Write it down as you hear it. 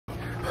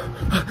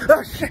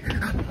Oh shit!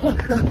 Oh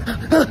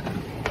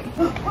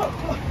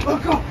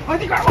god! I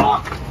think I'm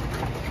locked!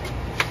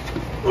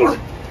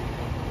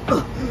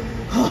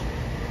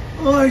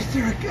 Oh, is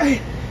there a guy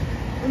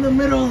in the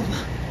middle of the...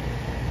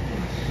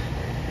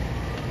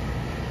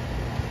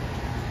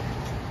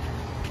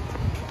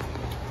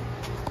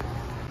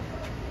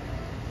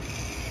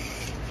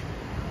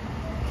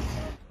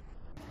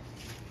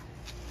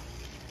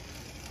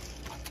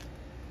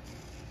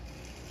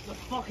 The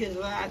fuck is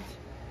that?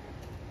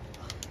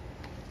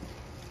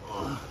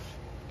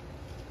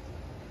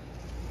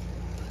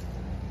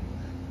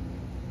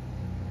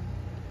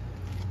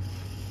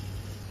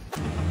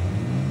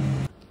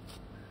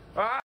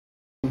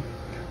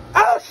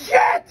 Oh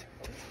shit!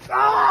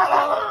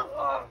 Oh!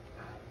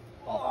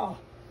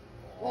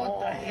 What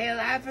the hell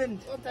happened?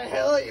 What the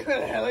hell are you? Who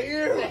the hell are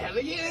you? Who the hell are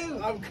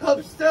you? I'm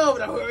Cub Stove.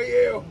 Now who are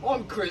you?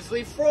 I'm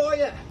Grizzly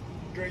Fryer.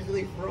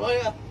 Grizzly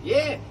Fryer?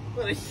 Yeah.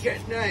 What a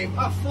shit name.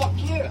 Oh, fuck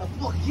you. Oh,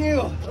 fuck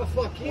you. Oh,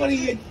 fuck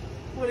you.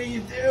 What do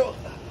you do?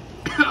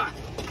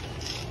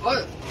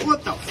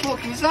 What the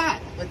fuck is that?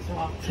 It's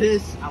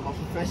piss. I'm a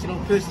professional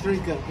piss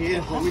drinker.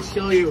 Here, let me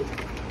show you.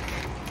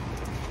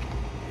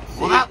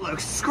 Well, that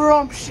looks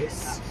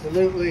scrumptious.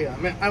 Absolutely.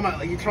 I might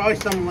let you try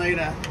some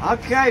later.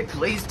 Okay,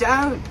 please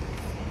don't.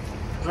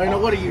 I know.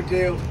 What do you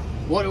do?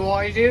 What do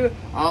I do?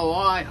 Oh,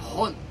 I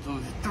hunt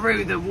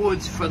through the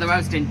woods for the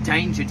most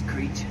endangered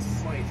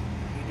creatures. Wait,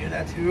 you do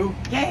that too?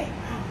 Yeah.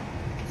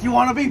 You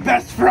want to be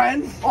best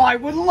friends? I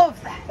would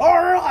love that.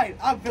 Alright,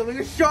 I'm filming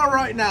a show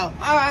right now.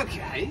 Oh,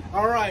 okay.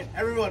 Alright,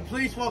 everyone,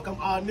 please welcome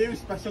our new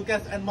special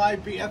guest and my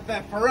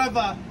BFF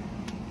forever,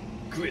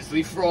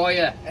 Grizzly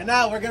Fryer. And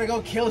now we're gonna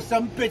go kill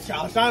some bitch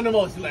ass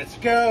animals. Let's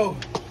go.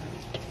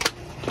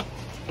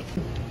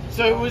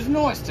 So it was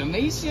nice to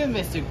meet you,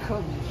 Mr.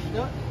 Cub.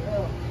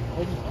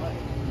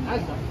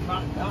 That's a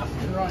fat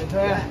bastard right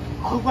there.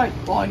 Oh wait,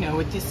 I know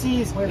what this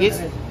is. Wait a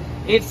minute.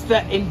 It's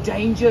the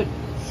endangered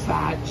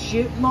fat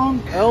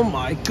chipmunk. Oh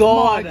my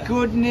god. My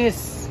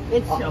goodness.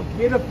 It's so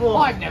beautiful.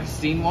 I've never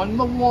seen one in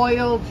the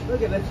wild.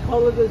 Look at its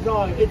color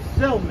design. It's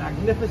so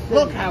magnificent.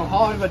 Look how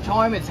hard of a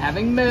time it's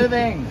having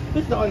moving.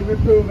 It's not even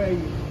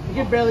moving. You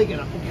can barely get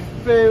up and get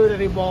food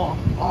anymore.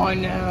 I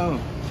know.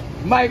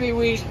 Maybe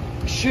we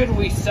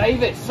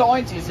save it?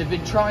 Scientists have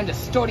been trying to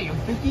study them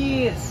for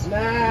years.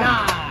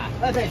 Nah.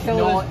 Let's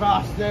kill this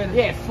bastard.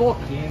 Yeah, fuck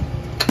him.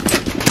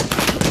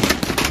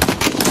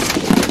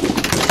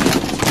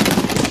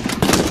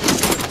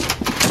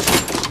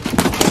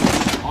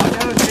 I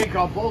don't think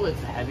our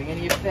bullets are having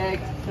any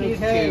effect. He's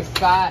too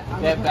fat.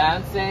 They're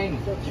bouncing.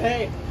 It's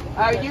okay.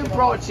 Oh, you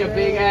brought your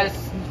big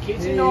ass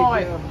kitchen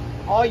knife.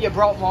 Oh, you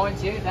brought mine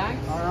too,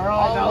 thanks.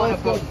 Alright, now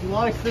let's go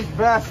slice this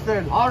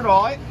bastard.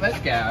 Alright, let's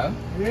go.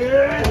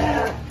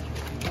 Yeah.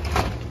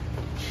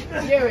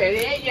 You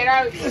idiot, you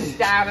don't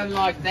stab him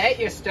like that,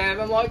 you stab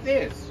him like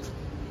this.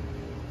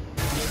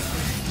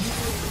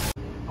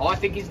 Oh, I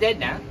think he's dead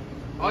now.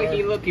 Oh,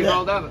 he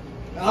rolled over.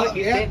 Oh,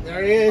 he's dead.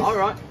 There he is.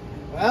 Alright.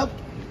 Well,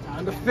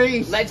 time to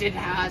feast. Legend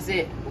has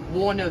it,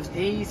 one of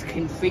these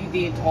can feed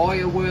the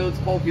entire world's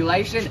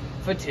population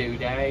for 2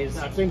 days.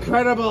 That's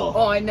incredible.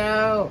 Oh, I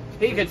know.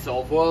 He could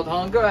solve world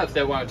hunger if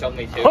they won't tell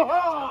me to.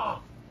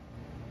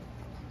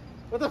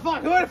 What the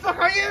fuck? Who the fuck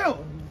are you?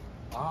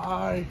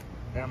 I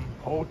am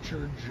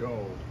Poacher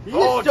Joe. You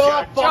Poacher stole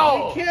a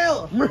Joe. fucking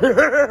kill.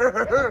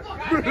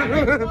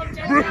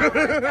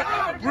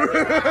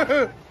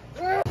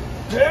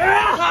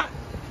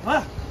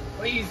 What?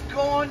 Well, he's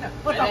gone.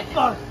 What the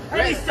fuck?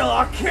 And he stole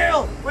our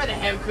kill. Where the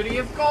hell could he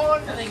have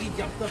gone? I think he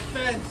jumped the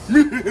fence.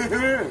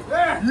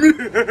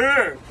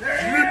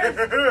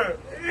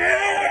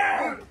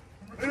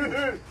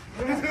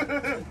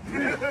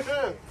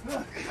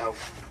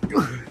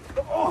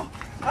 Oh,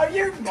 are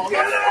you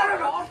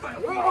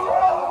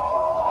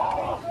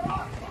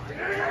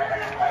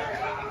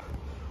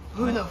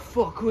Who the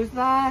fuck was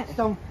that?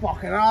 Some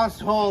fucking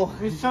asshole.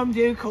 There's some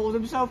dude called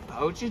himself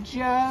Poacher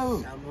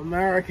Joe. Some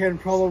American,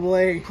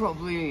 probably.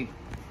 Probably.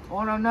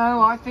 I don't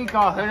know. I think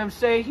I heard him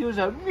say he was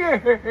a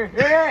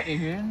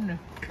Ian.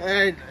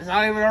 Hey, it's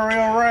not even a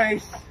real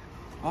race.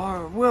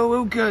 Alright, well,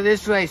 we'll go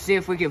this way, see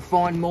if we can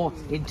find more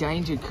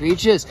endangered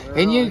creatures.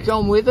 And you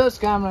come with us,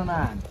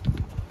 cameraman.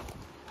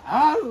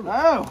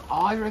 Oh,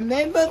 I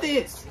remember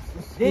this.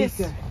 It's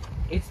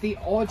the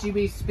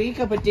RGB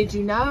speaker, but did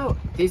you know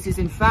this is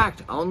in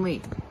fact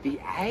only the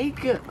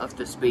egg of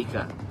the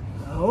speaker?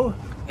 Oh?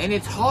 And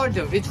it's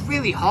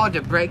really hard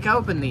to break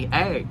open the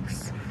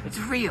eggs. It's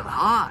real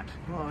hard.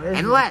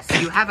 Unless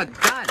you have a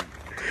gun.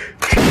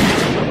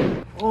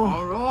 Oh,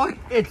 alright.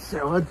 It's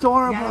so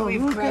adorable. Now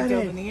we've cracked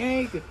open the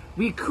egg.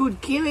 We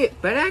could kill it,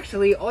 but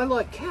actually I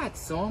like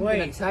cats, so I'm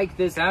gonna take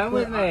this home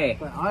with me.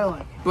 But I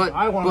like it. But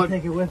I want to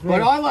take it with me.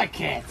 But I like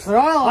cats. But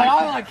I like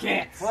I like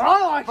cats. But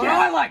I like But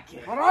I like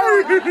cats. But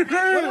I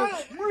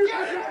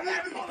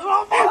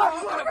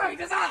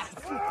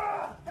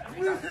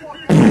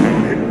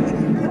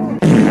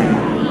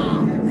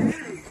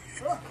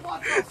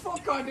What the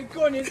fuck kind of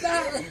gun is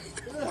that?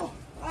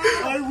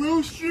 I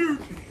will shoot.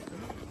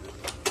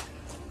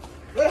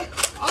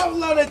 I'm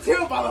loaded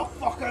too,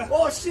 motherfucker!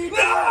 Oh shit!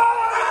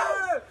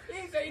 No!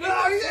 He's eating No,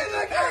 my he's shit. in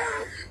the car!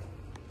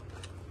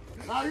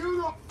 Now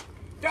you don't.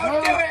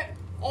 Don't do it!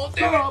 I'll do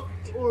Shut it! up,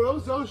 or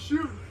else I'll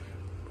shoot.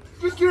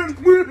 Just get it.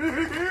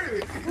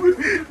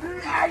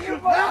 Ah, you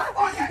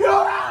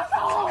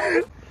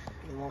motherfucker!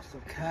 We lost a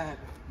cat.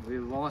 We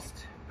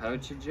lost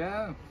Poacher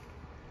Joe.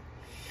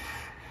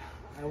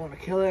 I want to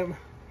kill him.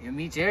 Yeah,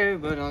 me too,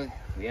 but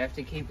we have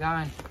to keep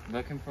going.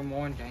 Looking for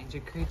more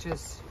endangered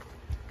creatures.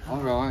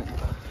 Alright.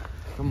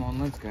 Come on,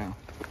 let's go.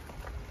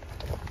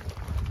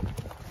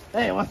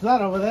 Hey, what's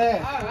that over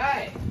there?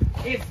 Alright.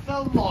 It's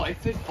the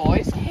Life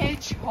Advice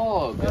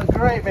Hedgehog. Oh,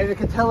 great, maybe it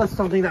could tell us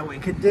something that we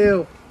could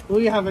do. Do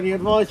you have any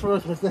advice for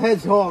us, Mr.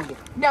 Hedgehog?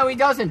 No, he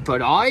doesn't,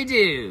 but I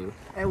do.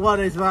 Hey, what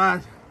is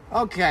that?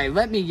 Okay,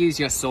 let me use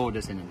your sword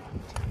as an analogy.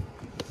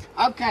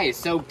 Okay,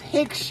 so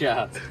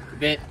picture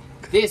that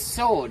this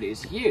sword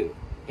is you,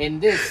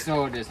 and this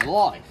sword is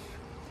life.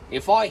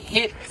 If I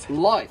hit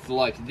life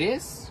like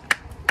this,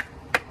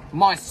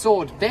 my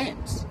sword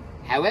bends.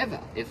 However,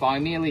 if I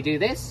merely do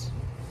this,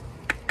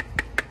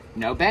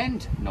 no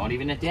bend, not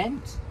even a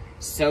dent.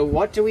 So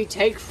what do we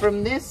take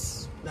from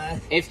this?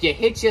 If you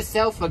hit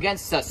yourself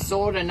against a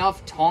sword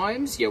enough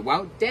times, you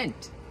won't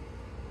dent.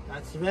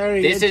 That's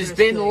very This has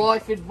been interesting.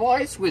 Life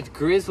Advice with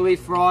Grizzly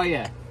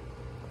Fryer.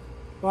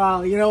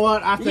 Well, you know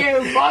what? After You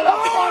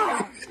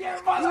motherfucker! You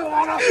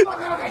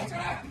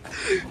motherfucker!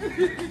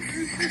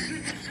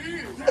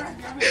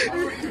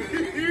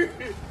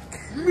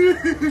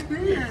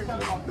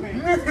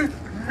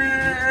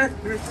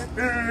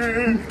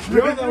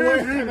 You're the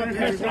worst kind of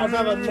person I've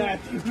ever met.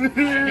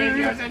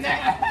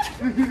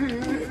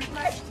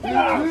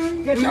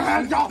 Get your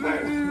hands off me!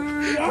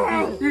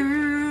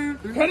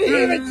 Can you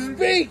even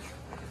speak?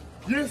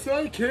 Yes,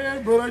 I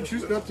can, but I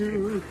choose not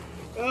to.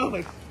 Oh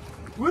my...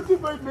 What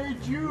if I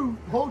made you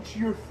poach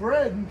your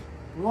friend?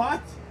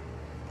 What?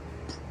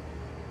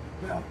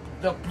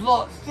 The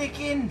plot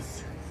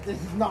thickens. This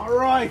is not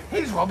right.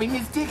 He's rubbing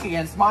his dick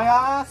against my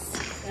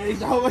ass. And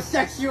he's a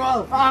homosexual.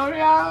 Oh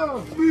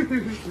no!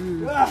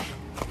 Ah.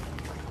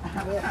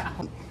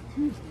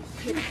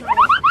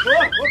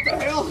 What the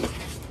hell?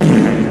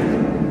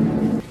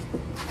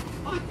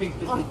 I think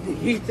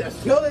He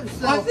just killed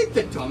himself.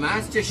 the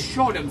dumbass just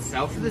shot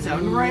himself with his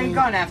own ray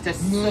gun after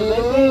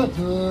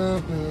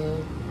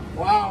slipping.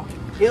 Wow.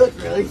 He looks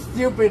really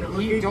stupid.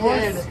 He He's does.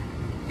 dead.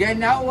 You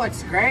know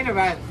what's great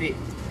about this?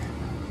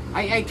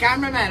 Hey,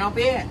 cameraman, up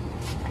here.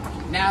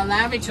 Now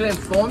allow me to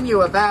inform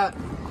you about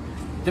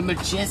the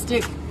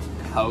majestic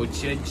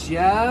Poacher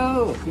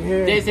Joe.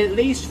 Yeah. There's at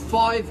least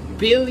 5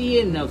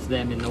 billion of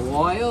them in the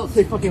wild.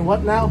 Say fucking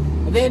what now?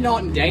 They're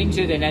not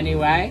endangered in any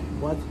way,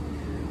 What?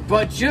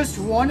 but just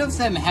one of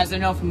them has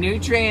enough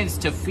nutrients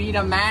to feed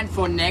a man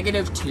for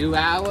 -2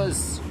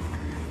 hours.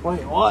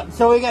 Wait, what?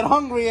 So we get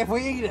hungry if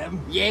we eat him?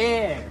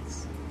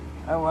 Yes.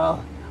 Oh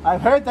well.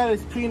 I've heard that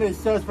his penis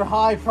sells for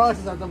high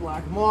prices at the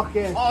black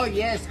market. Oh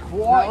yes, Now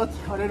quite. let's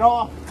cut it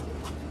off.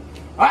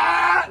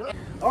 Ah!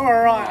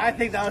 Alright, I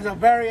think that was a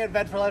very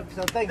eventful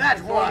episode. Thank you That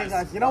for joining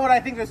was. us. You know what I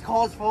think this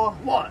calls for?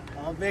 What?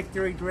 A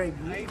victory drink.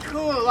 Hey,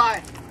 cool.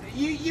 Like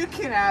you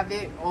can have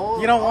it.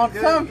 All, You don't I'm want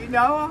good. some?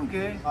 No, I'm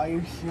good. Are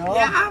you sure?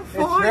 Yeah, I'm It's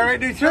fine. very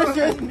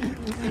nutritious.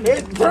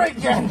 It's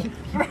drinking.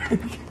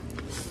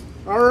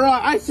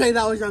 Alright, I say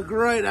that was a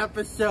great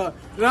episode.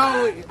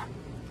 No,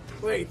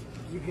 wait.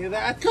 You hear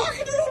that?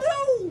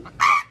 Cock-a-doodle-doo!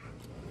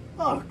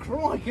 Oh,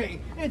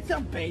 crikey. It's a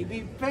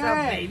baby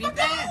bear. baby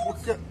bear.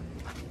 It's a...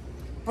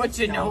 But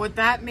you know what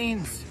that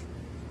means?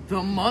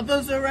 The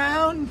mother's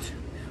around.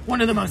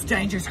 One of the most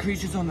dangerous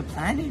creatures on the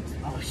planet.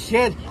 Oh,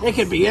 shit. It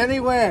could be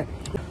anywhere.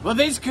 Well,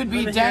 this could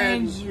be Let me hear it.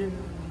 dangerous.